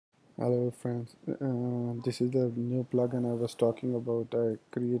Hello friends, this is the new plugin I was talking about. I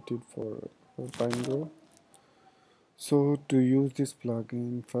created for Pinegrow. So to use this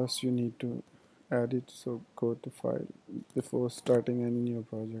plugin, first you need to add it. So go to File. Before starting any new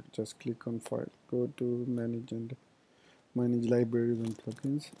project, just click on File. Go to Manage and Manage Libraries and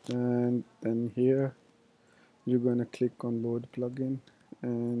Plugins, and then here you're gonna click on Load Plugin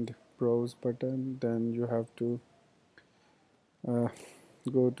and Browse button. Then you have to uh,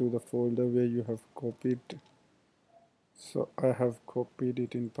 go to the folder where you have copied. So I have copied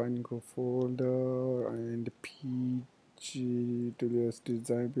it in Pinegrow folder and PG to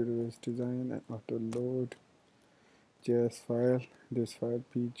design and auto load JS file. This file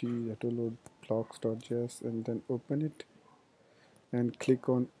PG auto load blocks.js, and then open it and click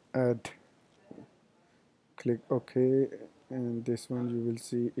on add. Click OK, and this one you will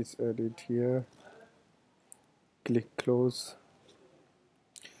see it's added here. Click close,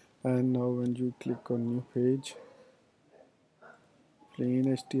 and now when you click on new page, plain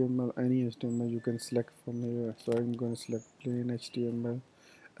HTML, any HTML you can select from here. So I'm going to select plain HTML,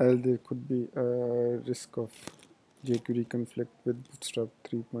 as there could be a risk of jQuery conflict with Bootstrap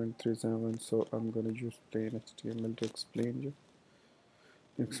 3.37. So I'm going to use plain HTML to explain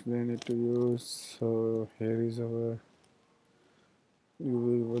it to you. So here is our,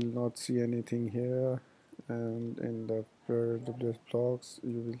 you will not see anything here, and in the WS blocks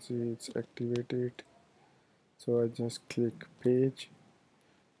you will see it's activated. So I just click page,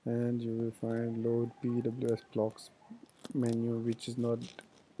 and you will find load PWS blocks menu, which is not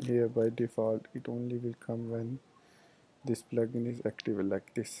here by default. It only will come when this plugin is active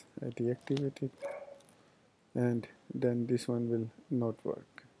like this. I deactivate it, and then this one will not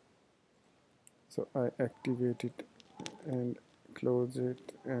work. So I activate it and close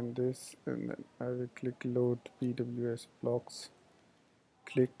it, and this, and then I will click load PWS blocks.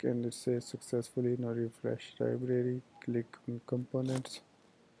 Click, and it says successfully. Now refresh library. Click on components,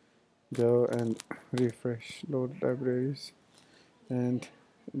 go and refresh load libraries, and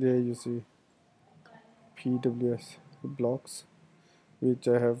there you see PWS blocks, which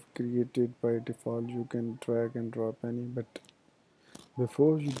I have created by default. You can drag and drop any, but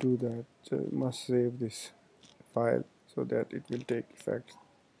before you do that, you must save this file so that it will take effect.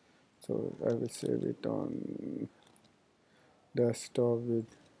 So I will save it on desktop with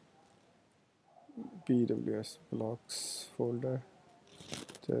PWS blocks folder.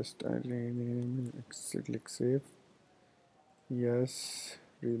 Just I rename it, click save. Yes,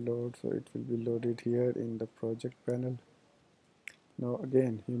 reload. So it will be loaded here in the project panel. Now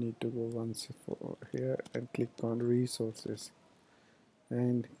again you need to go once for here and click on resources,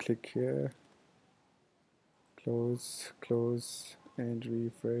 and click here, close, and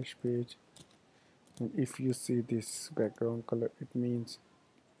refresh page. And if you see this background color, it means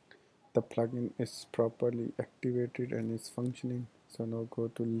the plugin is properly activated and is functioning. So now go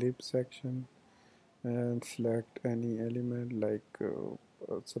to lib section and select any element, like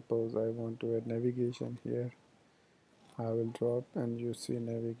suppose I want to add navigation here. I will drop, and you see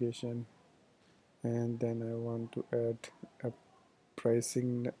navigation, and then I want to add a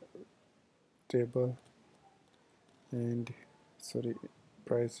pricing table, and sorry,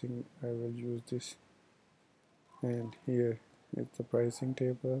 pricing, I will use this, and here is the pricing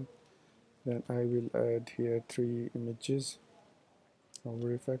table. Then I will add here 3 images,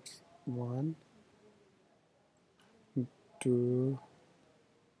 over effects, 1, 2,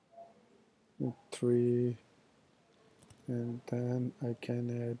 3, and then I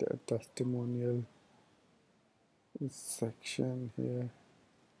can add a testimonial section here,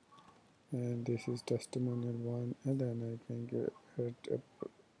 and this is testimonial 1, and then I can add a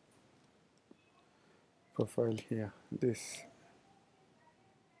profile here. This,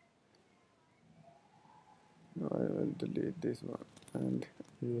 I will delete this one, and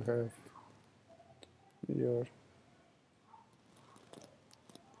you have your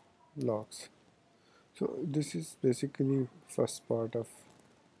logs. So this is basically first part of,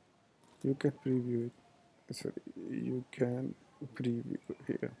 you can preview it, sorry, you can preview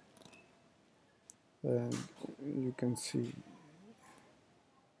here, and you can see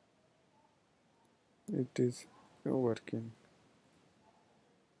it is working,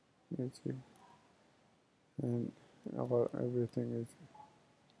 you see, and our everything is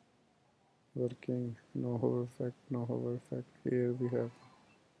working. No hover effect, no hover effect. Here we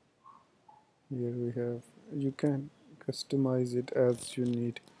have, you can customize it as you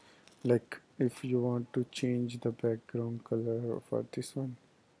need, like if you want to change the background color for this one,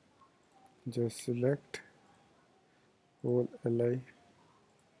 just select whole li.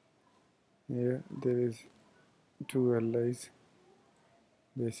 Here there is 2 LIs,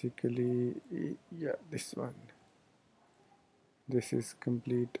 basically, yeah, this one. This is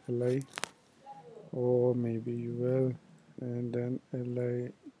complete li, or maybe you will, and then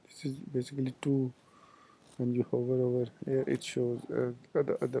li. This is basically two. When you hover over here, it shows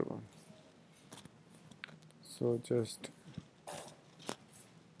the other one. So just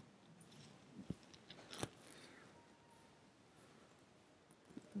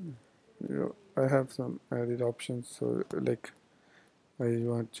I have some added options. So like I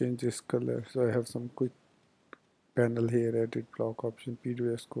want to change this color, so I have some quick panel here, edit block option,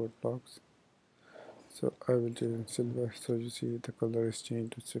 PWS code blocks. So I will change silver. So you see the color is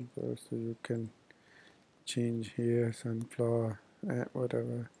changed to silver. So you can change here sunflower,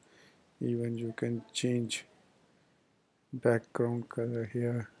 whatever. Even you can change background color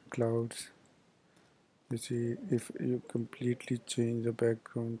here, clouds. You see, if you completely change the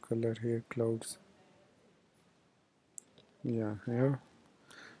background color here, clouds. Yeah, yeah.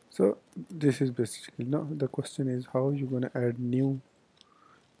 So this is basically now the question is how you gonna add new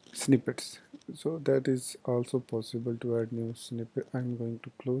snippets. So that is also possible to add new snippet. I'm going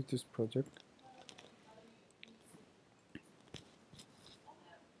to close this project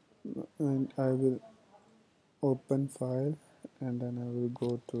and I will open file and then I will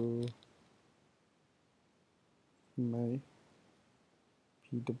go to my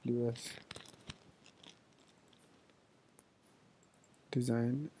PWS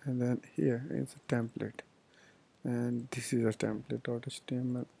design and then here is a template and this is a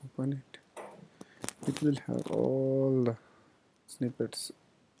template.html. Open it. It will have all the snippets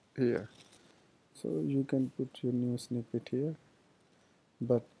here. So you can put your new snippet here,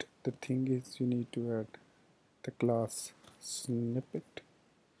 but the thing is you need to add the class snippet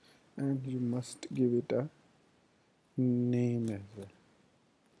and you must give it a name as well.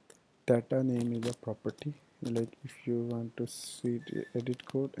 Data name is a property. Like if you want to see the edit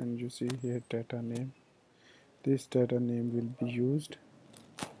code and you see here data name, this data name will be used.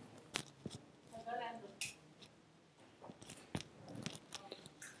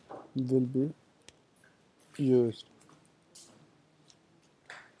 Will be used.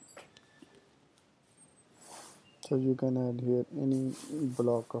 So you can add here any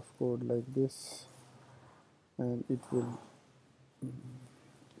block of code like this and it will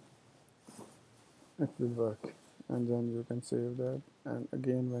work, and then you can save that, and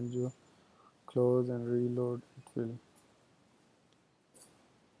again when you close and reload it will.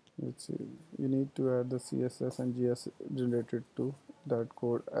 Let's see, you need to add the CSS and GS related to that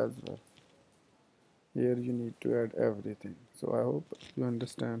code as well. Here you need to add everything. So I hope you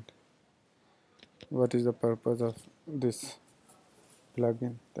understand what is the purpose of this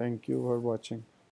plugin. Thank you for watching.